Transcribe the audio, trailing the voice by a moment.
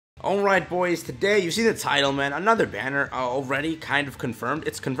Alright boys, today you see the title, man, another banner already kind of confirmed.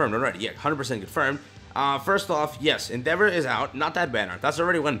 It's confirmed already, yeah, 100% confirmed. First off, yes, Endeavor is out, not that banner. That's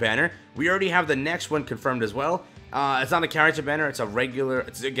already one banner. We already have the next one confirmed as well. It's not a character banner, it's a regular,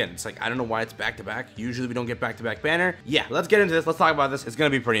 it's like, I don't know why it's back-to-back. Usually we don't get back-to-back banner. Yeah, let's get into this, let's talk about this. It's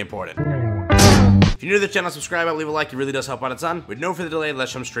gonna be pretty important. If you're new to the channel, subscribe, leave a like, it really does help out a ton. With no further delay,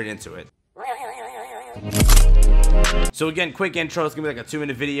 let's jump straight into it. So again, quick intro, it's gonna be like a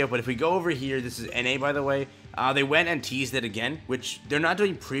 2-minute video, but if we go over here, this is NA by the way, they went and teased it again, which they're not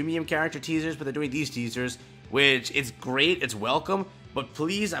doing premium character teasers, but they're doing these teasers, which it's great, it's welcome, but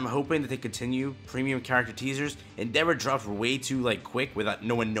please, I'm hoping that they continue premium character teasers. Endeavor dropped way too quick without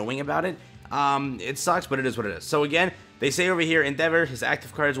no one knowing about it. It sucks, but it is what it is. So again, they say over here, Endeavor, his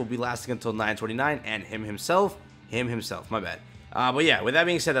active cards will be lasting until 9/29, and him himself, my bad. But yeah, with that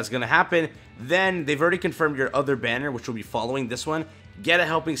being said, that's going to happen. Then, they've already confirmed your other banner, which will be following this one. Get a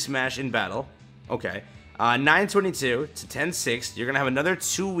helping smash in battle. Okay. 9/22 to 10/6, you're going to have another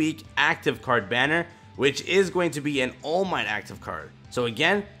 2-week active card banner, which is going to be an All Might active card. So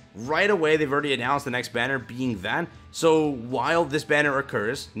again, right away, they've already announced the next banner being that. So while this banner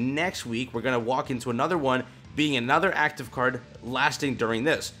occurs, next week, we're going to walk into another one being another active card lasting during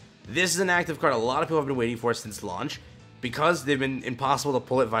this. This is an active card a lot of people have been waiting for since launch, because they've been impossible to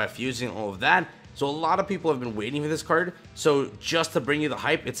pull it via fusing and all of that. So a lot of people have been waiting for this card. So just to bring you the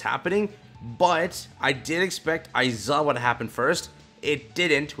hype, it's happening. But I did expect Aizawa to happen first. It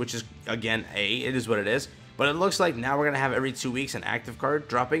didn't, which is, again, it is what it is. But it looks like now we're going to have every 2 weeks an active card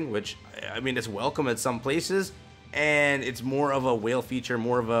dropping, which, I mean, it's welcome at some places. And it's more of a whale feature,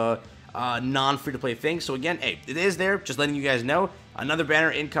 more of a non-free-to-play thing. So again, hey, it is there, just letting you guys know. Another banner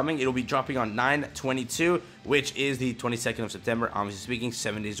incoming. It'll be dropping on 9/22, which is the 22nd of September. Obviously speaking,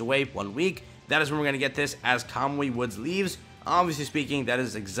 7 days away, 1 week. That is when we're going to get this as Kamui Woods leaves. Obviously speaking, that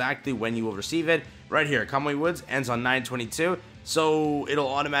is exactly when you will receive it. Right here, Kamui Woods ends on 9/22, so it'll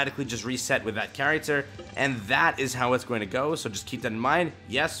automatically just reset with that character, and that is how it's going to go. So just keep that in mind.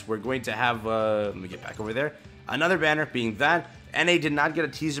 Yes, we're going to have, let me get back over there. Another banner being that. NA did not get a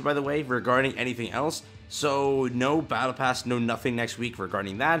teaser, by the way, regarding anything else. So no battle pass, no nothing next week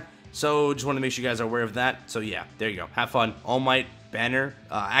regarding that. So just want to make sure you guys are aware of that. So yeah, there you go. Have fun. All Might banner,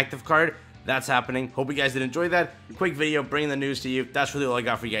 active card. That's happening. Hope you guys did enjoy that. Quick video bringing the news to you. That's really all I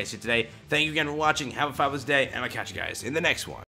got for you guys here today. Thank you again for watching. Have a fabulous day, and I'll catch you guys in the next one.